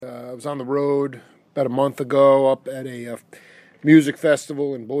was on the road about a month ago up at a music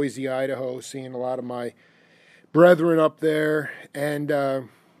festival in Boise, Idaho, seeing a lot of my brethren up there. And I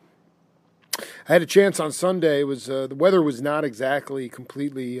had a chance on Sunday. It was the weather was not exactly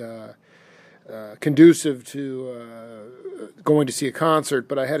completely conducive to going to see a concert,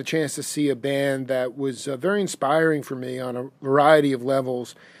 but I had a chance to see a band that was very inspiring for me on a variety of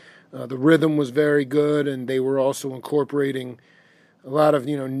levels. The rhythm was very good, and they were also incorporating a lot of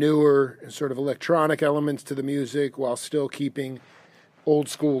newer sort of electronic elements to the music while still keeping old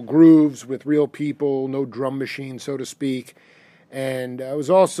school grooves with real people, no drum machine, so to speak. And I was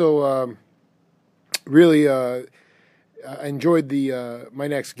also really I enjoyed my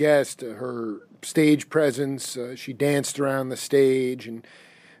next guest, her stage presence. She danced around the stage and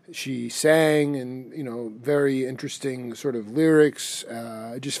she sang, and very interesting sort of lyrics.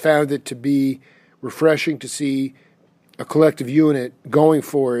 I just found it to be refreshing to see a collective unit going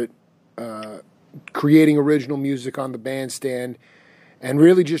for it, creating original music on the bandstand, and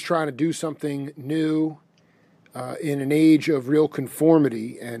really just trying to do something new in an age of real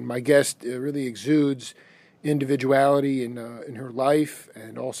conformity. And my guest really exudes individuality in her life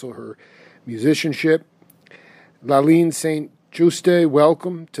and also her musicianship. Lalin St. Juste,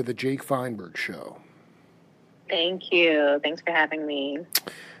 welcome to the Jake Feinberg Show. Thank you. Thanks for having me.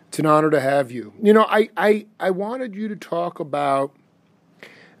 It's an honor to have you. I wanted you to talk about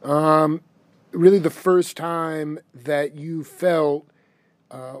really the first time that you felt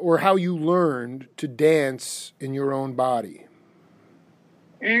or how you learned to dance in your own body.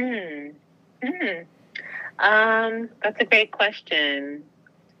 That's a great question.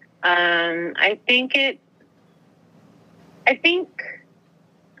 I think it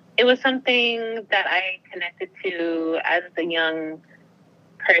was something that I connected to as a young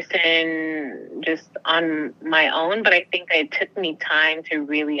person just on my own, but I think it took me time to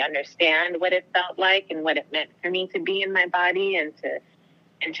really understand what it felt like and what it meant for me to be in my body and to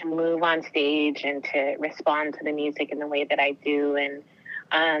move on stage and to respond to the music in the way that I do. And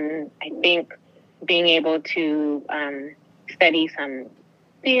I think being able to study some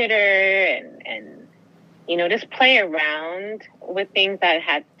theater and just play around with things that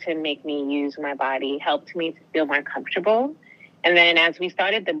had to make me use my body helped me to feel more comfortable. And then as we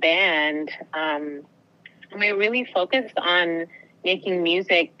started the band, we really focused on making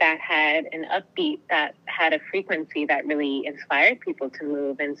music that had an upbeat, that had a frequency that really inspired people to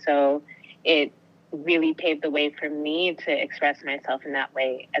move. And so it really paved the way for me to express myself in that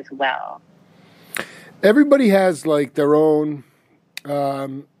way as well. Everybody has like their own,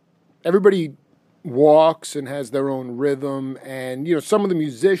 everybody walks and has their own rhythm. And, some of the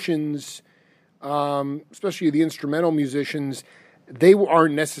musicians, especially the instrumental musicians, they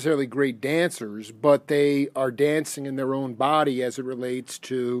aren't necessarily great dancers, but they are dancing in their own body as it relates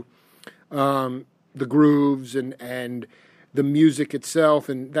to the grooves and the music itself,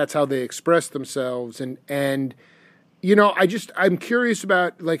 and that's how they express themselves. And I'm curious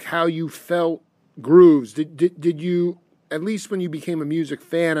about like how you felt grooves. Did you, at least when you became a music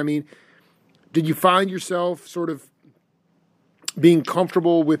fan, did you find yourself sort of being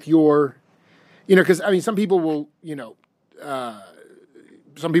comfortable with your, because some people will,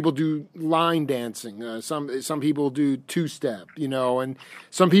 some people do line dancing. Some people do two-step, and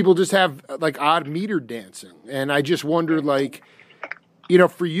some people just have like odd meter dancing. And I just wonder, like,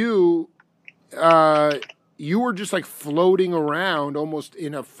 for you, you were just like floating around almost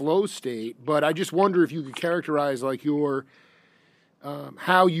in a flow state. But I just wonder if you could characterize like your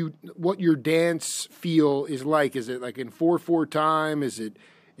what your dance feel is like. Is it like in 4/4 time? Is it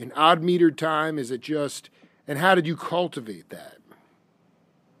in odd meter time? Is it just, and how did you cultivate that?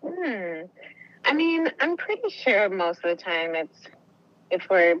 I'm pretty sure most of the time if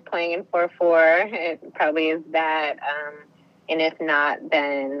we're playing in 4/4, it probably is that. And if not,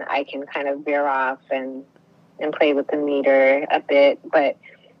 then I can kind of veer off and play with the meter a bit. But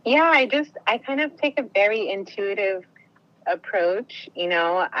yeah, I kind of take a very intuitive approach.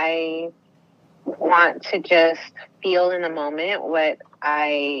 I want to just feel in the moment what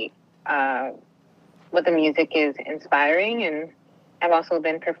the music is inspiring. And I've also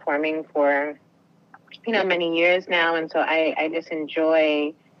been performing for, many years now. And so I just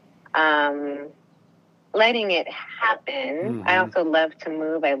enjoy letting it happen. Mm-hmm. I also love to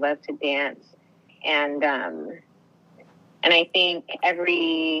move. I love to dance. And I think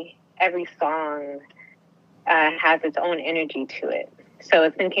every song has its own energy to it. So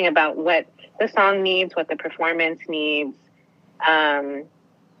it's thinking about what the song needs, what the performance needs,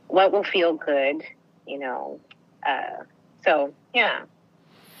 what will feel good, So, yeah.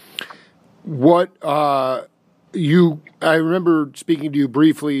 What I remember speaking to you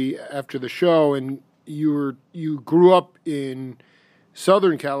briefly after the show, and you grew up in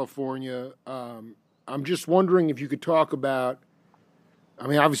Southern California. I'm just wondering if you could talk about. I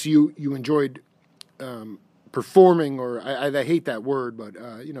mean, obviously you enjoyed performing, or I hate that word, but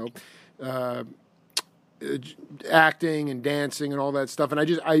uh, acting and dancing and all that stuff.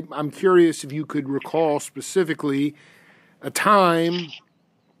 And I'm curious if you could recall specifically a time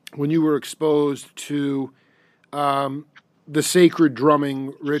when you were exposed to the sacred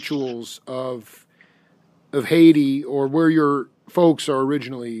drumming rituals of Haiti, or where your folks are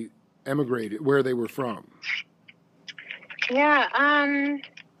originally emigrated, where they were from. Yeah, I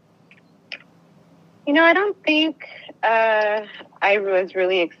don't think I was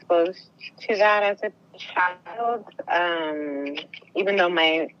really exposed to that as a child. Even though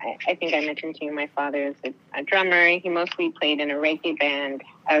I think I mentioned to you, my father is a drummer. He mostly played in a reggae band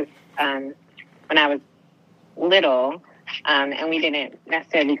as when I was little, and we didn't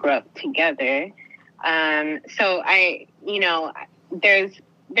necessarily grow up together. So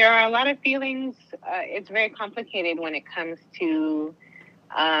there are a lot of feelings. It's very complicated when it comes to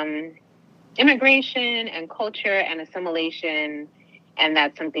immigration and culture and assimilation. And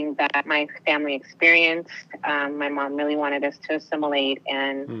that's something that my family experienced. My mom really wanted us to assimilate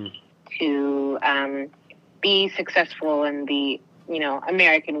and to be successful in the,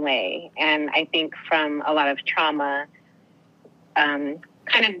 American way. And I think from a lot of trauma,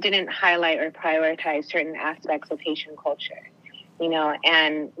 kind of didn't highlight or prioritize certain aspects of Haitian culture,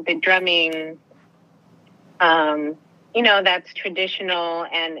 and the drumming, that's traditional,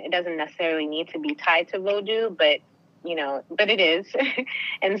 and it doesn't necessarily need to be tied to Vodou, but it is.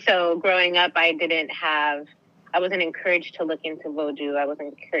 And so growing up, I wasn't encouraged to look into Vodou. I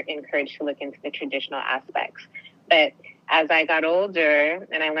wasn't encouraged to look into the traditional aspects. But as I got older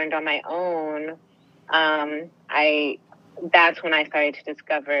and I learned on my own, that's when I started to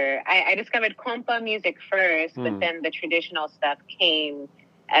discover, I discovered compa music first, but then the traditional stuff came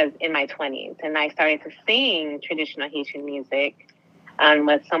as in my 20s. And I started to sing traditional Haitian music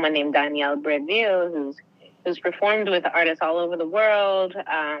with someone named Daniel Breville, who's performed with artists all over the world.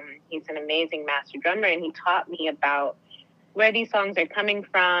 He's an amazing master drummer, and he taught me about where these songs are coming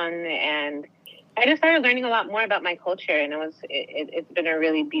from. And I just started learning a lot more about my culture, and it's been a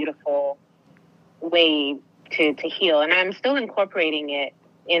really beautiful way to heal. And I'm still incorporating it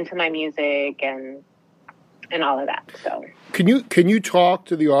into my music and all of that. So can you talk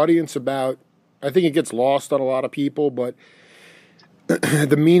to the audience about, I think it gets lost on a lot of people, but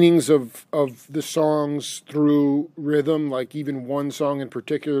the meanings of the songs through rhythm, like even one song in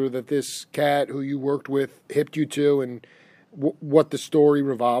particular that this cat who you worked with hipped you to, and what the story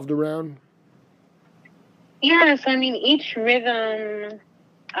revolved around? Yeah, so I mean, each rhythm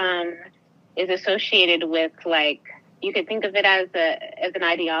is associated with, like, you could think of it as an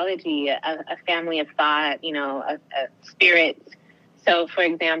ideology, a family of thought, a spirit. So, for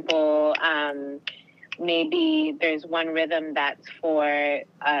example, maybe there's one rhythm that's for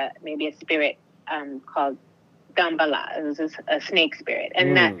maybe a spirit called Dambala, is a snake spirit,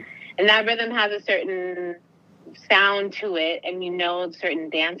 and that rhythm has a certain sound to it, and certain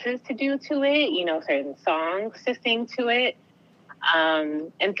dances to do to it, certain songs to sing to it,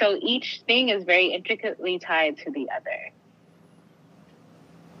 and so each thing is very intricately tied to the other.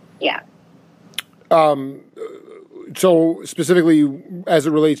 Yeah. So specifically, as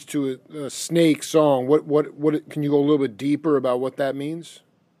it relates to a snake song, what can you go a little bit deeper about what that means?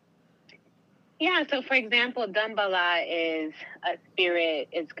 Yeah. So, for example, Dambala is a spirit.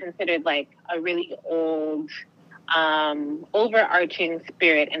 It's considered like a really old, overarching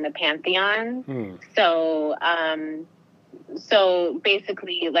spirit in the pantheon. So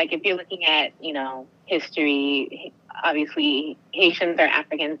basically, like, if you're looking at, history, obviously Haitians are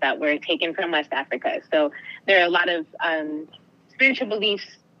Africans that were taken from West Africa. So there are a lot of spiritual beliefs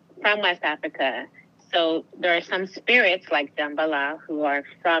from West Africa. So there are some spirits like Dambala who are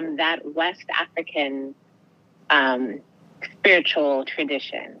from that West African spiritual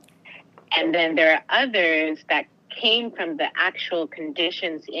tradition. And then there are others that came from the actual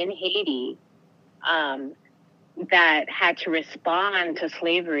conditions in Haiti that had to respond to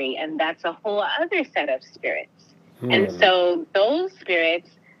slavery, and that's a whole other set of spirits. And so those spirits,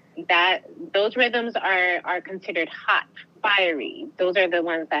 those rhythms are considered hot, fiery. Those are the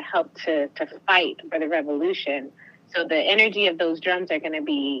ones that help to fight for the revolution. So the energy of those drums are going to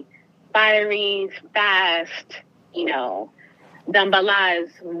be fiery, fast. Dambala is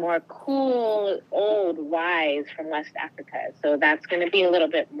more cool, old, wise from West Africa. So that's going to be a little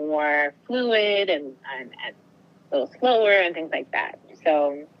bit more fluid and a little slower and things like that.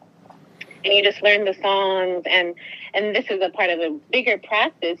 So and you just learn the songs, and this is a part of a bigger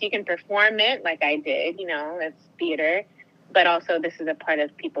practice. You can perform it like I did, it's theater, but also this is a part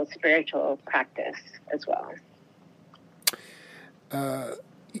of people's spiritual practice as well. I'm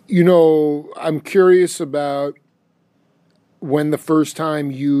curious about when the first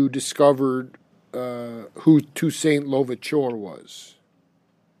time you discovered who Toussaint Louverture was.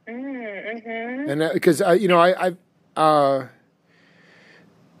 Mm-hmm. And because I've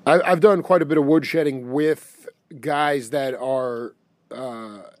done quite a bit of woodshedding with guys that are,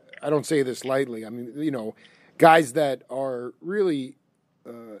 I don't say this lightly, I mean, guys that are really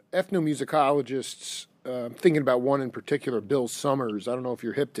ethnomusicologists. I'm thinking about one in particular, Bill Summers. I don't know if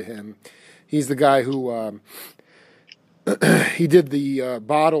you're hip to him. He's the guy who he did the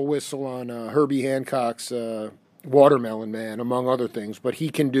bottle whistle on Herbie Hancock's Watermelon Man, among other things. But he's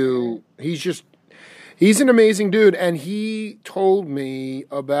an amazing dude. And he told me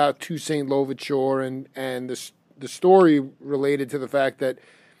about Toussaint Louverture and the story related to the fact that,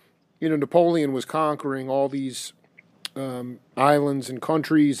 Napoleon was conquering all these islands and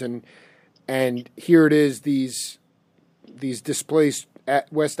countries, and here it is, these displaced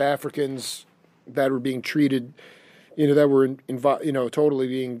West Africans that were being treated, that were totally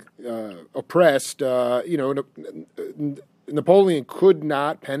being oppressed. Napoleon could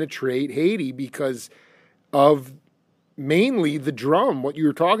not penetrate Haiti because of mainly the drum. What you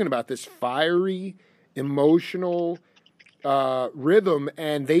were talking about, this fiery, emotional rhythm,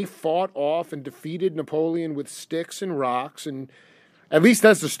 and they fought off and defeated Napoleon with sticks and rocks, and at least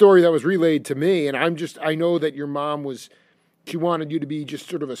that's the story that was relayed to me. And I know that your mom she wanted you to be just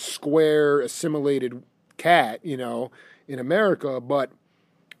sort of a square, assimilated cat, in America. But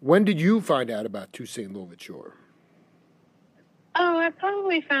when did you find out about Toussaint Louverture? Oh, I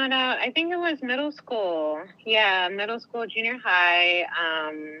probably found out, I think it was middle school. Yeah, middle school, junior high.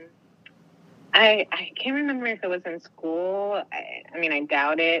 I can't remember if it was in school. I mean, I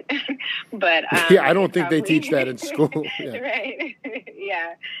doubt it. But yeah, I don't think they teach that in school. Yeah. Right.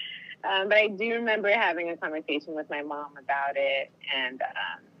 Yeah. But I do remember having a conversation with my mom about it, and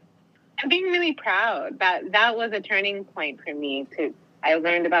being really proud. That was a turning point for me. I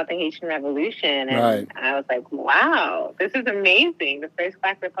learned about the Haitian Revolution, and right. I was like, wow, this is amazing. The first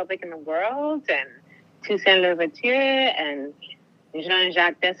Black Republic in the world, and Toussaint Louverture, and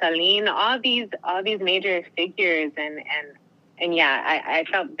Jean-Jacques Dessalines, all these major figures, and yeah, I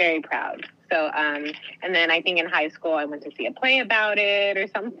felt very proud. So, and then I think in high school I went to see a play about it or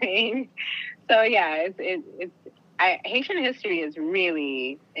something. So yeah, Haitian history is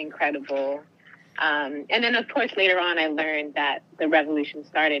really incredible. And then of course later on I learned that the revolution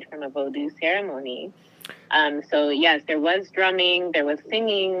started from a Vodou ceremony. So yes, there was drumming, there was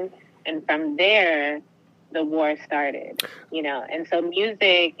singing, and from there the war started, and so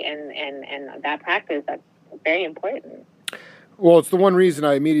music and that practice, that's very important. Well, it's the one reason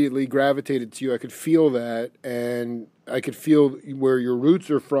I immediately gravitated to you. I could feel that, and I could feel where your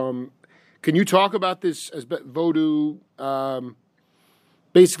roots are from. Can you talk about this as Vodou?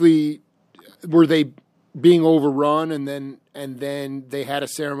 Basically, were they being overrun, and then they had a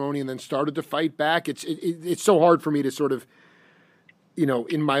ceremony, and then started to fight back? It's so hard for me to sort of,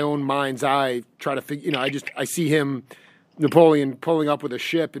 in my own mind's eye, try to figure. I see him, Napoleon, pulling up with a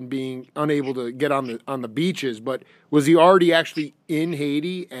ship and being unable to get on the beaches. But was he already actually in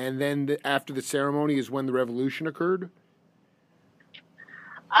Haiti, and then after the ceremony is when the revolution occurred?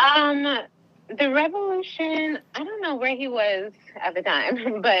 The revolution, I don't know where he was at the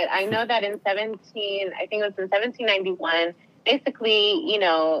time, but I know that in 1791, basically,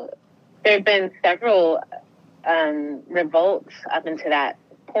 there have been several revolts up until that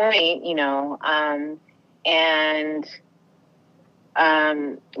point,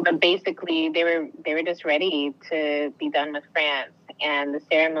 but basically they were just ready to be done with France, and the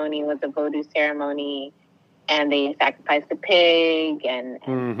ceremony was a Vodou ceremony, and they sacrificed a pig and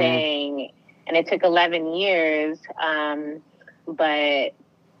sang, and it took 11 years, but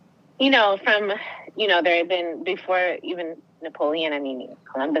from there had been, before even Napoleon, I mean,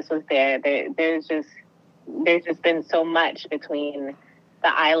 Columbus was there. There's just been so much between the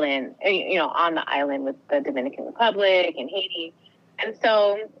island, on the island with the Dominican Republic and Haiti. And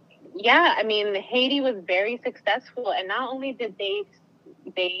so, yeah, I mean, Haiti was very successful. And not only did they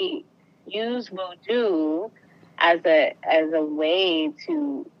use Vodou as a way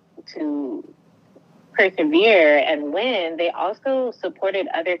to persevere and win, they also supported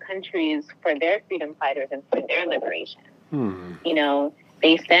other countries for their freedom fighters and for their liberation.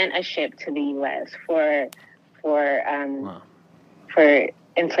 They sent a ship to the U.S. for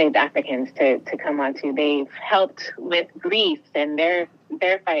enslaved Africans to come onto. They've helped with Greece and their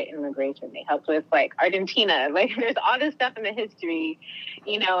fight immigration. They helped with like Argentina. Like there's all this stuff in the history,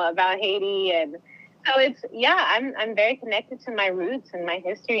 about Haiti. And so I'm very connected to my roots and my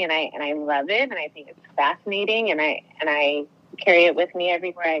history, and I love it, and I think it's fascinating, and I carry it with me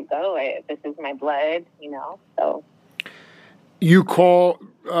everywhere I go. This is my blood, so. You call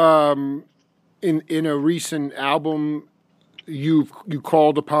in a recent album, you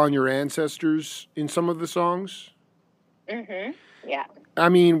called upon your ancestors in some of the songs. Mm-hmm. Yeah. I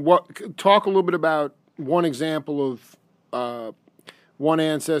mean, talk a little bit about one example of one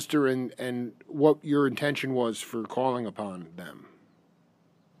ancestor and what your intention was for calling upon them.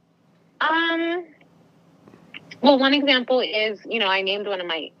 Well, one example is, I named one of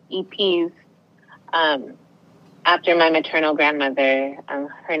my EPs after my maternal grandmother.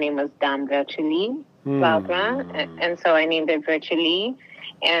 Her name was Dame Virtually Valgrin, and so I named it Virtually.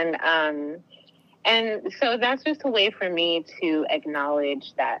 And so that's just a way for me to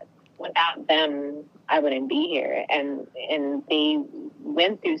acknowledge that without them, I wouldn't be here. And they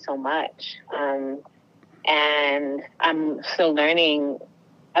went through so much. And I'm still learning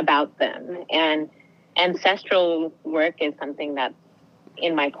about them. And ancestral work is something that's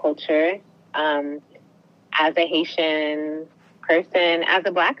in my culture. As a Haitian person, as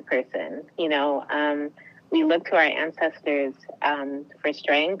a Black person, we look to our ancestors for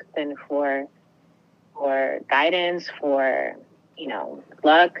strength and for guidance, for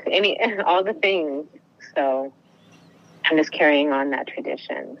luck, all the things. So I'm just carrying on that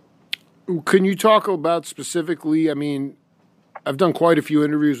tradition. Can you talk about specifically? I mean, I've done quite a few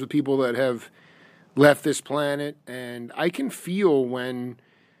interviews with people that have left this planet, and I can feel when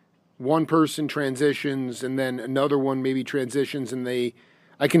one person transitions and then another one maybe transitions, and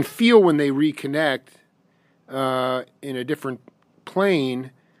I can feel when they reconnect in a different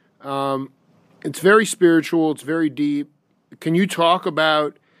plane. It's very spiritual. It's very deep. Can you talk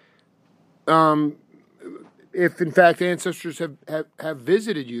about if, in fact, ancestors have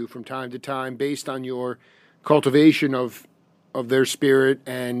visited you from time to time based on your cultivation of their spirit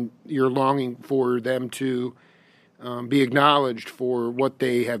and your longing for them to be acknowledged for what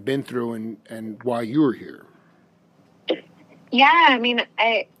they have been through and why you're here? Yeah, I mean,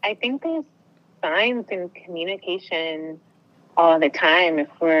 I think there's signs in communication all the time if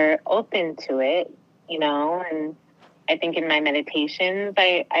we're open to it, and I think in my meditations,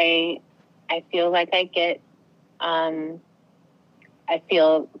 I feel like I get, I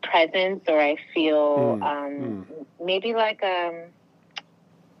feel presence, or I feel maybe like a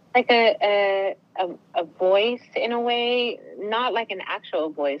voice in a way, not like an actual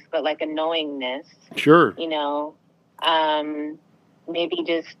voice, but like a knowingness. Sure. Maybe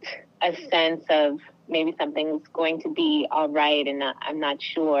just a sense of maybe something's going to be all right and I'm not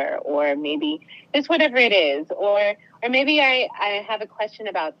sure, or maybe it's whatever it is, or maybe I have a question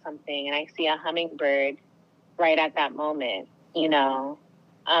about something and I see a hummingbird right at that moment,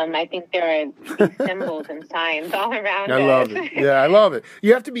 I think there are these symbols and signs all around us. I love it. Yeah, I love it.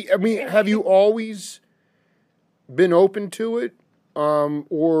 You have to be, have you always been open to it?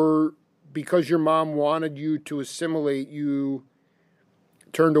 Or because your mom wanted you to assimilate, you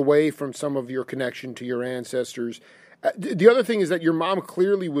turned away from some of your connection to your ancestors? The other thing is that your mom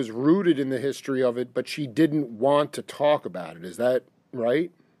clearly was rooted in the history of it, but she didn't want to talk about it. Is that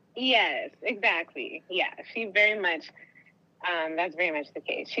right? Yes, exactly. Yeah, she very much, that's very much the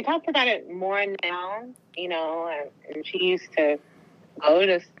case. She talks about it more now, and she used to go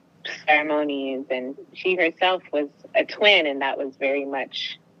to ceremonies, and she herself was a twin, and that was very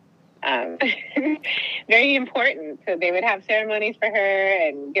much very important. So they would have ceremonies for her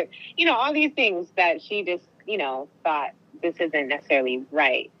and give, all these things that she just, thought this isn't necessarily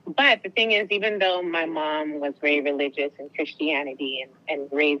right. But the thing is, even though my mom was very religious in Christianity and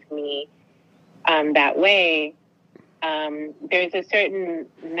raised me that way, there's a certain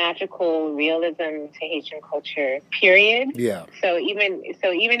magical realism to Haitian culture, period. Yeah. So even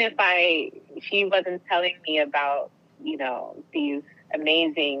if she wasn't telling me about, these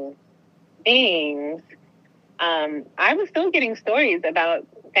amazing things, I was still getting stories about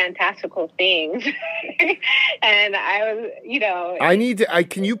fantastical things. And I was,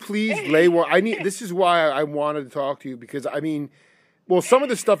 can you please this is why I wanted to talk to you, because some of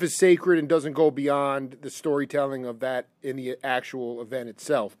the stuff is sacred and doesn't go beyond the storytelling of that in the actual event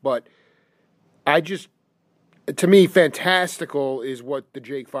itself. But to me, fantastical is what the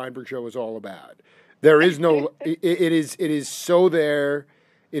Jake Feinberg Show is all about. There is no, it is so there.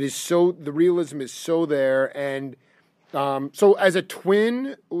 It is so, the realism is so there. And So as a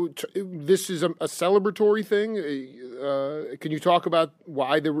twin, this is a celebratory thing. Can you talk about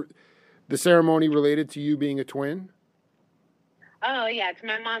why the ceremony related to you being a twin? Oh yeah, it's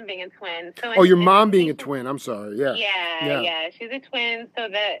my mom being a twin. So Oh, your mom being a twin. I'm sorry. Yeah. Yeah, she's a twin. So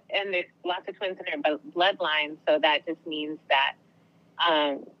that, and there's lots of twins in her bloodline. So that just means that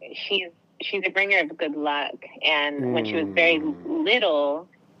she's a bringer of good luck. And when she was very little,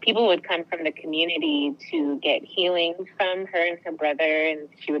 people would come from the community to get healing from her and her brother, and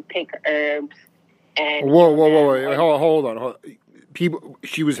she would pick herbs. And whoa, hold on. People,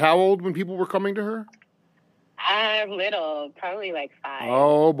 she was how old when people were coming to her? Little, probably like 5.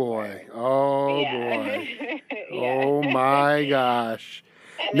 Oh boy! Oh yeah. boy! Yeah. Oh my gosh!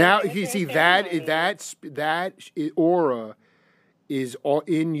 Now you see that aura is all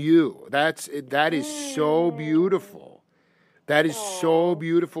in you. That is so beautiful. That is so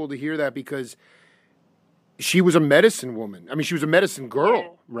beautiful to hear that, because she was a medicine woman. I mean, she was a medicine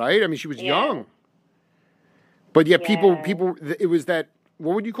girl, right? I mean, she was young. But yet people, it was that,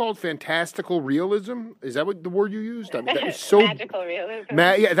 what would you call it? Fantastical realism? Is that what the word you used? I mean, that was so magical realism.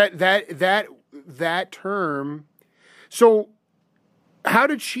 That term. So, how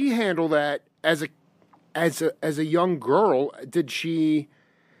did she handle that as a young girl? Did she?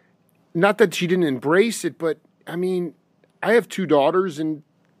 Not that she didn't embrace it, but I mean, I have 2 daughters, and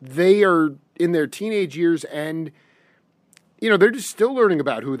they are in their teenage years, and they're just still learning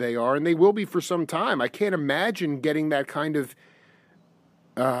about who they are, and they will be for some time. I can't imagine getting that kind of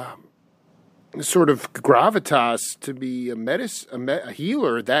sort of gravitas to be a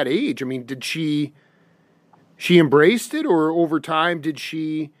healer at that age. I mean, did she embraced it, or over time did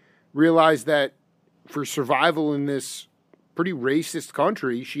she realize that for survival in this pretty racist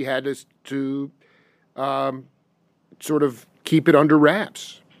country, she had to sort of keep it under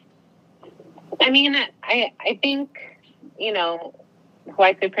wraps? I mean, I think,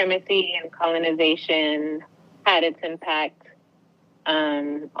 white supremacy and colonization had its impact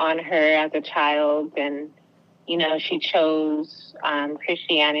on her as a child, and she chose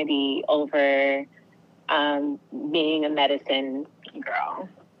Christianity over being a medicine girl.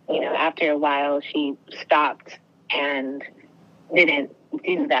 After a while, she stopped and didn't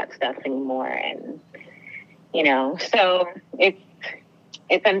do that stuff anymore, and so it's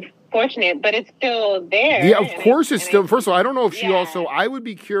unfortunate, but it's still there. Yeah, of course it's still. First of all, I don't know if she also. I would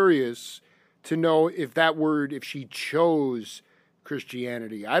be curious to know if she chose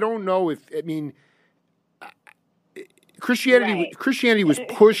Christianity. I don't know if, I mean, Christianity was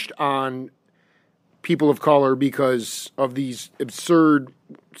pushed on people of color because of these absurd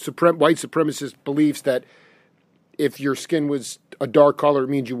white supremacist beliefs that if your skin was a dark color, it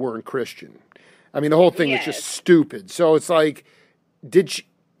means you weren't Christian. I mean, the whole thing was just stupid. So it's like, did she,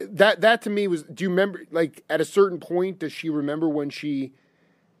 that to me was, do you remember, like, at a certain point, does she remember when she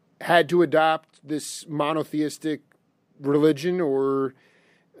had to adopt this monotheistic religion, or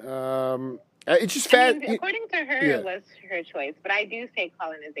it's just according to her, it was her choice. But I do say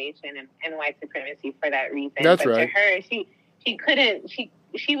colonization and white supremacy for that reason. That's but right. To her, she couldn't,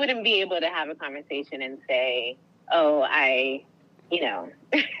 she wouldn't be able to have a conversation and say, oh,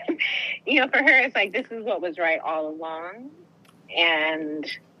 for her, it's like, this is what was right all along. And,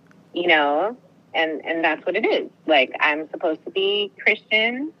 and that's what it is. Like, I'm supposed to be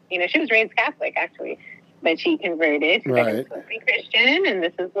Christian. She was raised Catholic, actually, but she converted. She's like, I'm supposed to be Christian, and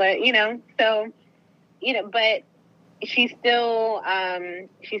this is what, so, but she still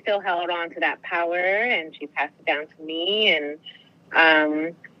held on to that power, and she passed it down to me, and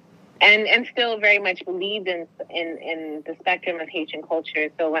still very much believed in the spectrum of Haitian culture.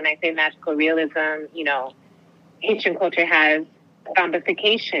 So when I say magical realism, Haitian culture has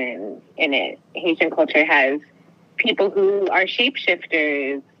zombification in it. Haitian culture has people who are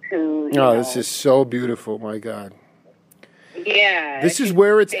shapeshifters who... this is so beautiful, my God. Yeah. This is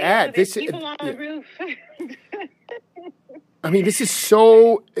where it's at. There's people on the roof. I mean, this is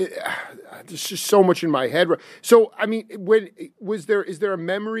so... there's just so much in my head. So, I mean, is there a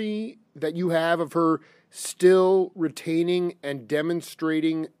memory that you have of her still retaining and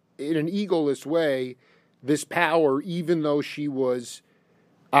demonstrating in an egoless way this power, even though she was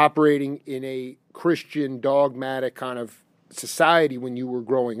operating in a Christian dogmatic kind of society when you were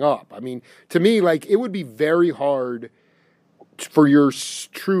growing up? I mean, to me, like, it would be very hard for your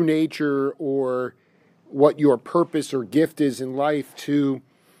true nature or what your purpose or gift is in life to,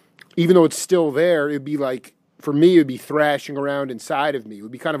 even though it's still there, it'd be like, for me, it'd be thrashing around inside of me. It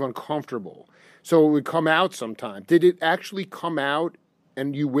would be kind of uncomfortable. So it would come out sometime. Did it actually come out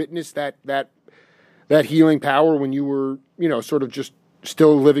and you witnessed that healing power when you were, sort of just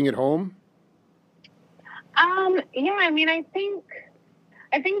still living at home? Yeah, I mean, I think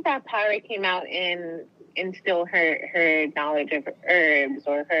that power came out in still her knowledge of herbs,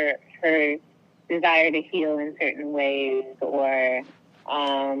 or her desire to heal in certain ways, or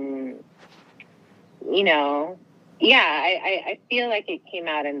um, you know, yeah, I feel like it came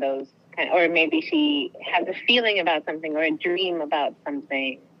out in those or maybe she has a feeling about something, or a dream about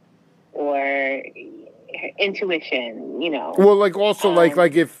something, or her intuition, Well, like also like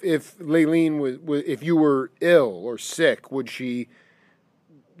if Lalin was if you were ill or sick, would she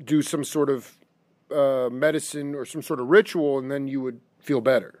do some sort of medicine or some sort of ritual, and then you would feel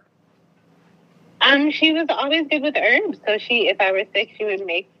better? She was always good with herbs, so if I were sick, she would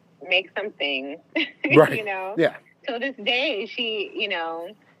make something, Right. Yeah. To this day,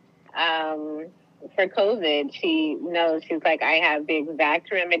 for COVID, she knows, she's like, I have the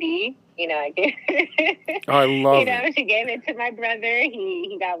exact remedy. I gave, I love it. She gave it to my brother.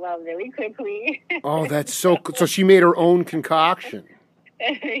 He got well really quickly. Oh, that's so cool. So she made her own concoction.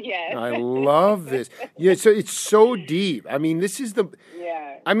 Yes. I love this. Yeah, so it's so deep. I mean, this is the.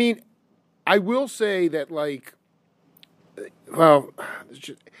 Yeah. I mean, I will say that, like, well,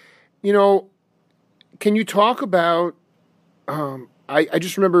 can you talk about? I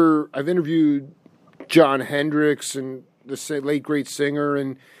just remember I've interviewed John Hendricks and the late great singer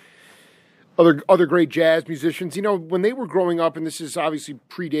and other great jazz musicians. When they were growing up, and this is obviously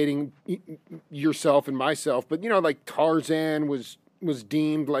predating yourself and myself, but like Tarzan was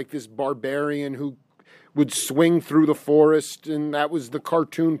deemed like this barbarian who would swing through the forest, and that was the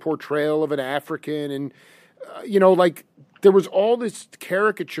cartoon portrayal of an African, and like there was all this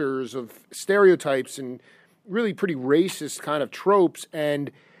caricatures of stereotypes and really pretty racist kind of tropes, and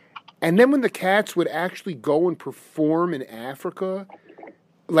then when the Cats would actually go and perform in Africa,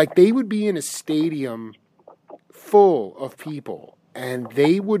 like they would be in a stadium full of people, and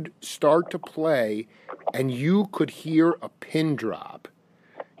they would start to play, and you could hear a pin drop.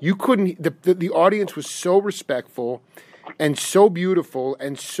 You couldn't. The audience was so respectful, and so beautiful,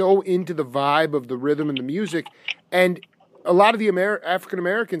 and so into the vibe of the rhythm and the music, and a lot of the African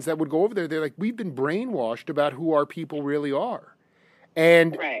Americans that would go over there, they're like, we've been brainwashed about who our people really are.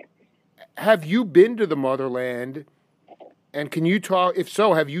 And right. Have you been to the motherland? And can you talk? If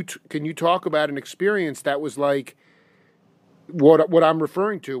so, can you talk about an experience that was like what I'm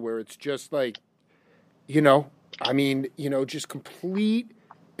referring to, where it's just like, just complete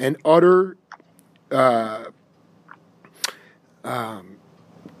and utter,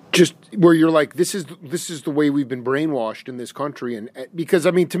 just where you're like, this is the way we've been brainwashed in this country, and because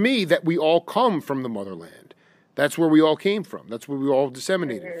to me that we all come from the motherland. That's where we all came from. That's where we all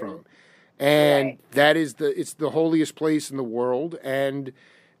disseminated from. And right. That is it's the holiest place in the world, and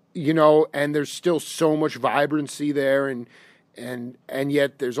and there's still so much vibrancy there, and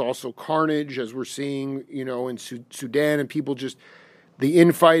yet there's also carnage, as we're seeing, in Sudan, and people just the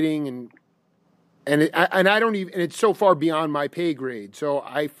infighting, and I don't even, and it's so far beyond my pay grade. So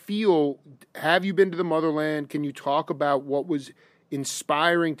I feel, have you been to the motherland? Can you talk about what was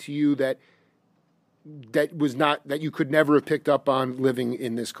inspiring to you that was not, that you could never have picked up on living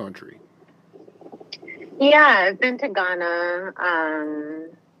in this country? Yeah, I've been to Ghana.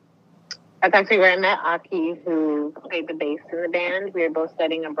 That's actually where I met Aki, who played the bass in the band. We were both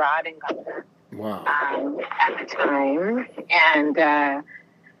studying abroad in Ghana. Wow. At the time. And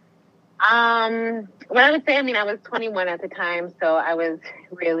what I would say, I was 21 at the time, so I was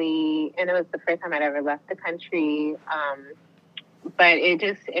really, and it was the first time I'd ever left the country. But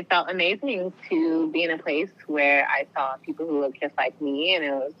it felt amazing to be in a place where I saw people who looked just like me, and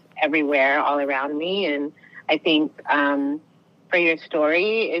it was everywhere, all around me. And I think for your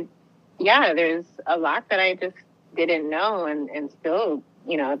story, there's a lot that I just didn't know, and still,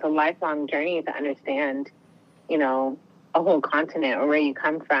 it's a lifelong journey to understand, a whole continent or where you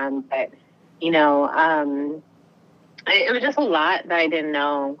come from. But, it was just a lot that I didn't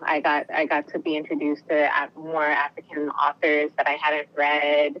know. I got to be introduced to more African authors that I hadn't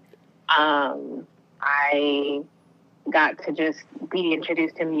read. I got to just be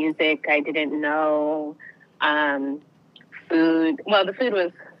introduced to music I didn't know. Food. Well, the food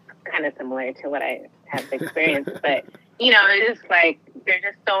was kind of similar to what I have experienced, but it's just like there's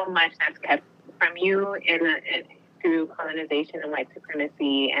just so much that's kept from you through colonization and white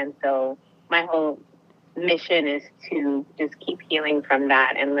supremacy, and so my whole mission is to just keep healing from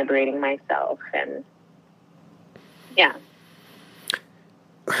that and liberating myself. And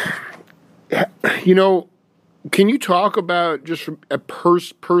can you talk about just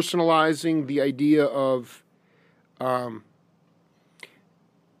personalizing the idea of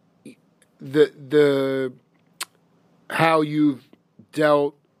the how you've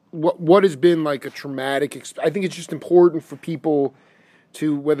dealt what has been like a traumatic? I think it's just important for people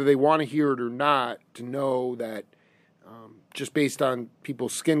to, whether they want to hear it or not, to know that just based on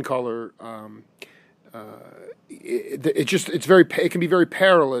people's skin color, it can be very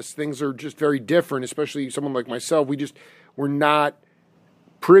perilous. Things are just very different, especially someone like myself. We're not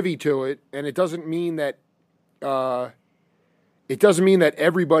privy to it, and it doesn't mean that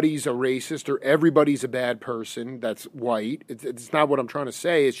everybody's a racist or everybody's a bad person that's white. It's not what I'm trying to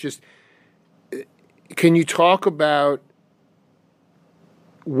say. It's just, can you talk about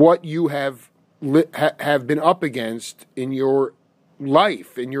what you have been up against in your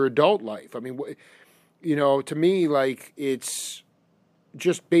life, in your adult life? I mean, to me, like, it's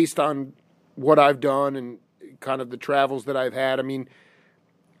just based on what I've done and kind of the travels that I've had. I mean,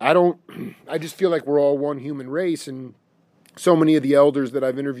 I just feel like we're all one human race, and so many of the elders that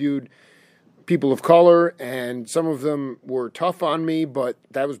I've interviewed, people of color, and some of them were tough on me, but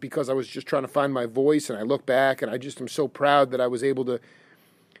that was because I was just trying to find my voice, and I look back, and I just am so proud that I was able to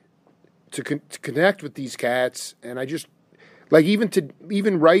connect with these cats, and I just, like,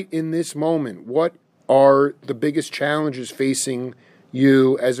 even right in this moment, what are the biggest challenges facing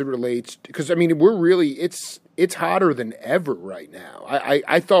you as it relates, because, I mean, it's hotter than ever right now.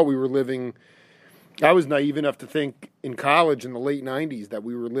 I thought we were living, I was naive enough to think in college in the late 90s that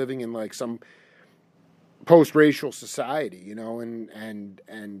we were living in like some post-racial society,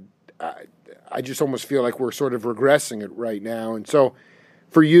 and I just almost feel like we're sort of regressing it right now. And so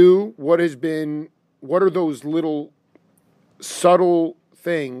for you, what are those little subtle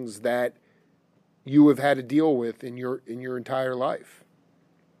things that you have had to deal with in your entire life?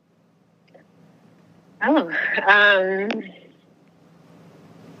 Well,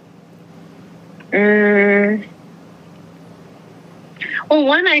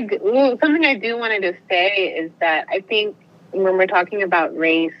 something I do wanted to say is that I think when we're talking about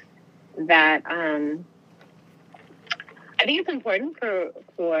race, that I think it's important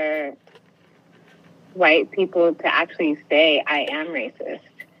for white people to actually say, I am racist.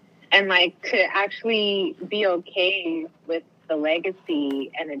 And like to actually be okay with the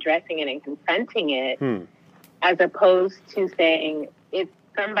legacy and addressing it and confronting it, as opposed to saying it's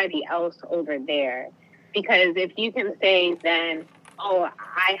somebody else over there. Because if you can say then, oh,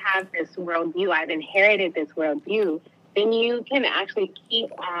 I have this worldview, I've inherited this worldview, then you can actually keep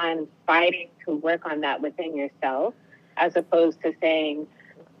on fighting to work on that within yourself, as opposed to saying,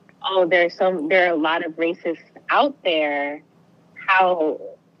 oh, there are a lot of racists out there.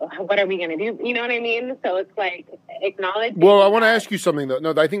 What are we going to do? You know what I mean? So it's like acknowledging. Well, I want to ask you something though.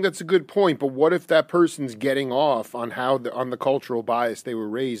 No, I think that's a good point. But what if that person's getting off on on the cultural bias they were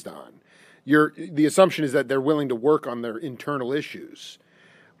raised on? The assumption is that they're willing to work on their internal issues.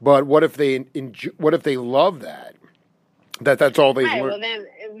 But what if they love that? That's all they've learned. Well, then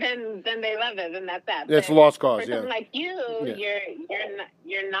they love it, and that's that. That's a lost cause. For someone like you,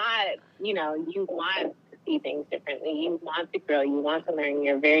 you're not. You want to see things differently. You want to grow. You want to learn.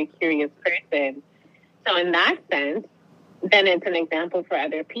 You're a very curious person. So in that sense, then it's an example for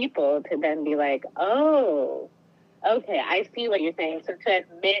other people to then be like, oh, okay, I see what you're saying. So to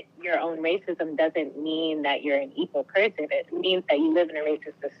admit your own racism doesn't mean that you're an equal person. It means that you live in a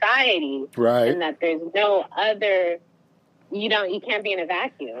racist society, right? And that there's no other. You can't be in a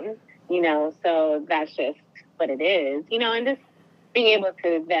vacuum, so that's just what it is, and just being able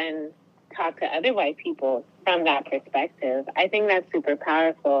to then talk to other white people from that perspective, I think that's super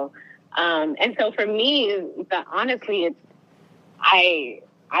powerful. And so for me, honestly, it's, I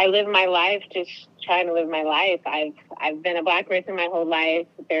live my life just trying to live my life. I've been a Black person my whole life.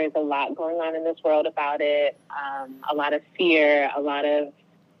 There's a lot going on in this world about it. A lot of fear, a lot of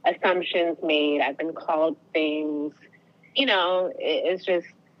assumptions made. I've been called things. That's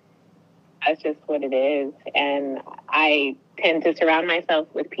just what it is. And I tend to surround myself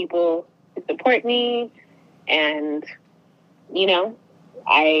with people who support me. And,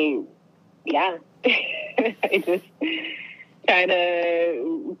 I just try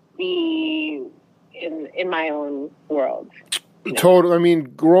to be in my own world. Totally. I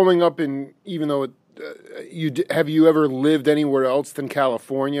mean, growing up even though have you ever lived anywhere else than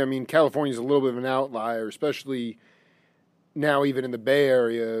California? I mean, California is a little bit of an outlier, especially now, even in the Bay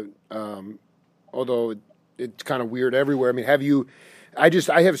Area, although it's kind of weird everywhere. I mean,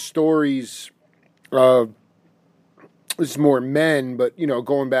 I have stories of, this is more men, but,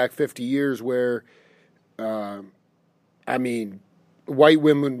 going back 50 years where, white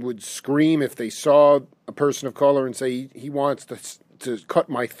women would scream if they saw a person of color and say, he wants to cut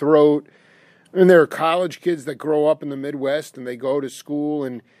my throat. And there are college kids that grow up in the Midwest and they go to school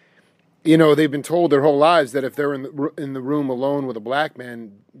and they've been told their whole lives that if they're in the room alone with a black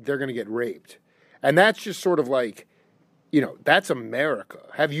man, they're going to get raped. And that's just sort of like, that's America.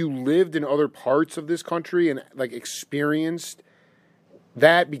 Have you lived in other parts of this country and like experienced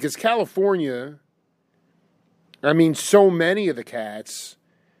that? Because California, I mean, so many of the cats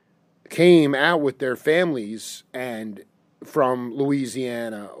came out with their families and from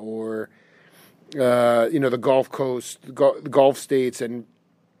Louisiana or, the Gulf Coast, the Gulf states, and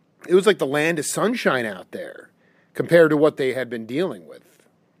it was like the land of sunshine out there compared to what they had been dealing with.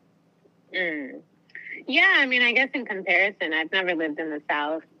 Yeah, I mean, I guess in comparison, I've never lived in the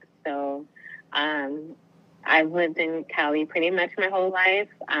South, so I've lived in Cali pretty much my whole life.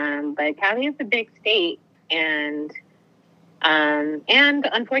 But Cali is a big state, and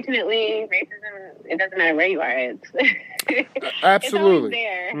unfortunately, racism, it doesn't matter where you are. Absolutely. It's always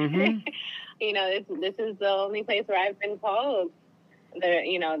there. Mm-hmm. This is the only place where I've been called the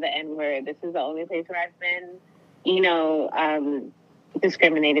N-word. This is the only place where I've been,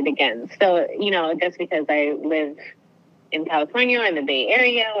 discriminated against. So, just because I live in California or in the Bay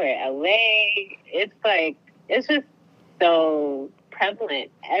Area or LA, it's just so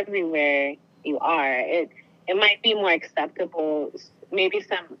prevalent everywhere you are. It might be more acceptable, maybe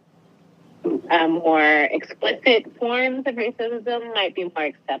some more explicit forms of racism might be more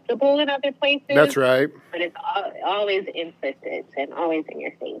acceptable in other places. That's right. But it's always implicit and always in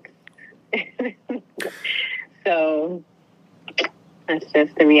your face. So that's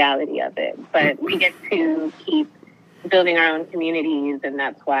just the reality of it. But we get to keep building our own communities, and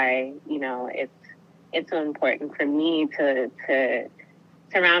that's why, it's so important for me to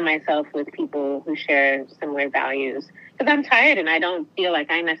surround myself with people who share similar values. Because I'm tired and I don't feel like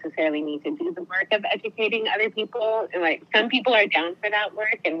I necessarily need to do the work of educating other people. And like some people are down for that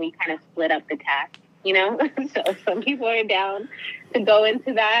work and we kind of split up the task, So some people are down to go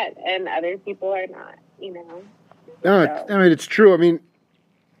into that and other people are not, No, So. I mean, it's true. I mean,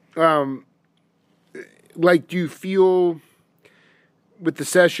 do you feel with the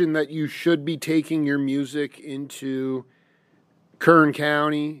session that you should be taking your music into Kern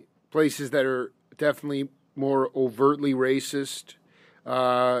County, places that are definitely more overtly racist?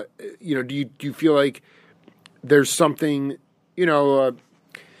 Do you feel like there's something, Hugh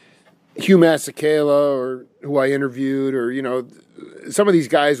Masekela, or who I interviewed, or, some of these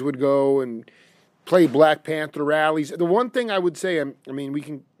guys would go and play Black Panther rallies. The one thing I would say, we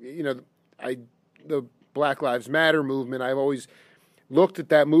can, the Black Lives Matter movement, I've always looked at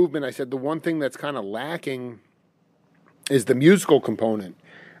that movement. I said the one thing that's kind of lacking is the musical component,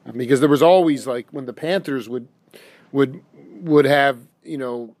 because there was always, like, when the Panthers would have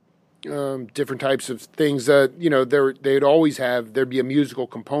different types of things that they'd always there'd be a musical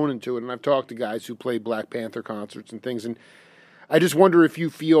component to it. And I've talked to guys who play Black Panther concerts and things, and I just wonder if you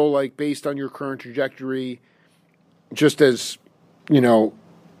feel like, based on your current trajectory, just as a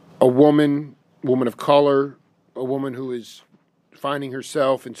woman of color, a woman who is finding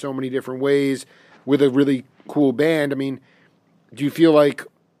herself in so many different ways with a really cool band. I mean, do you feel like,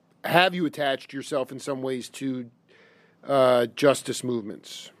 have you attached yourself in some ways to justice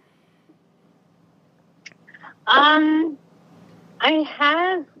movements? I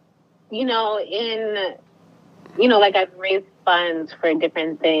have, like I've raised funds for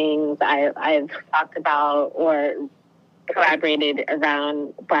different things. I've talked about or collaborated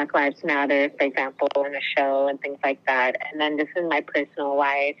around Black Lives Matter, for example, in a show and things like that. And then just in my personal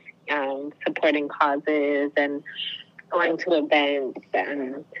life, supporting causes and going to events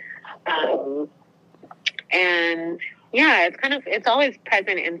and yeah, it's always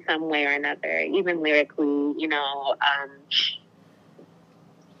present in some way or another, even lyrically, all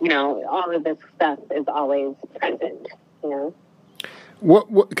of this stuff is always present,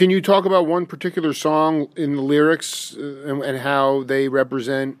 What can you talk about one particular song in the lyrics and how they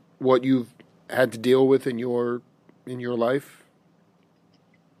represent what you've had to deal with in your life?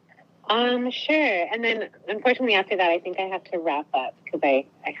 Sure. And then, unfortunately, after that, I think I have to wrap up because I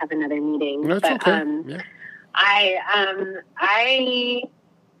have another meeting. That's okay. Yeah.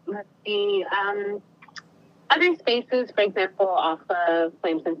 Let's see, Other Spaces, for example, off of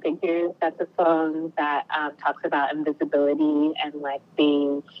Flames and Figures, that's a song that talks about invisibility and like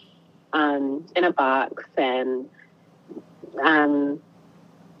being in a box and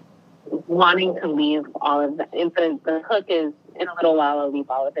wanting to leave all of that. The hook is, in a little while, I'll leave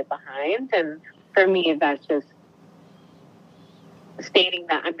all of it behind. And for me, that's just stating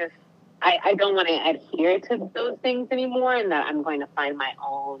that I don't want to adhere to those things anymore, and that I'm going to find my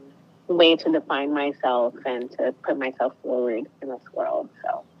own way to define myself and to put myself forward in this world.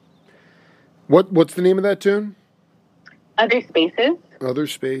 So, what's the name of that tune? Other spaces. Other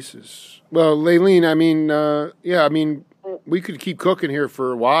spaces. Well, Lalin, I mean, yeah, I mean, we could keep cooking here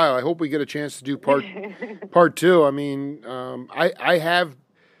for a while. I hope we get a chance to do part two. I mean, I have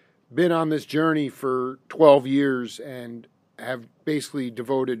been on this journey for 12 years and have basically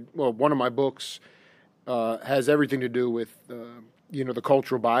devoted, well, one of my books has everything to do with, the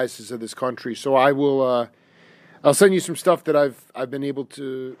cultural biases of this country. So I'll send you some stuff that I've been able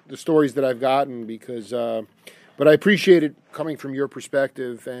to, the stories that I've gotten, because, but I appreciate it coming from your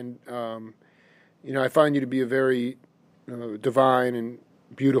perspective. And, I find you to be a very divine and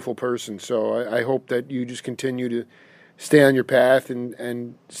beautiful person. So I hope that you just continue to stay on your path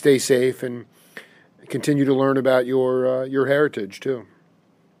and stay safe and continue to learn about your heritage too.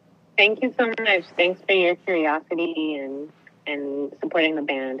 Thank you so much. Thanks for your curiosity and supporting the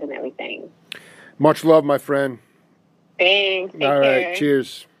band and everything. Much love, my friend. Thanks. Take All care. right.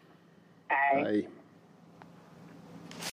 Cheers. Bye. Bye.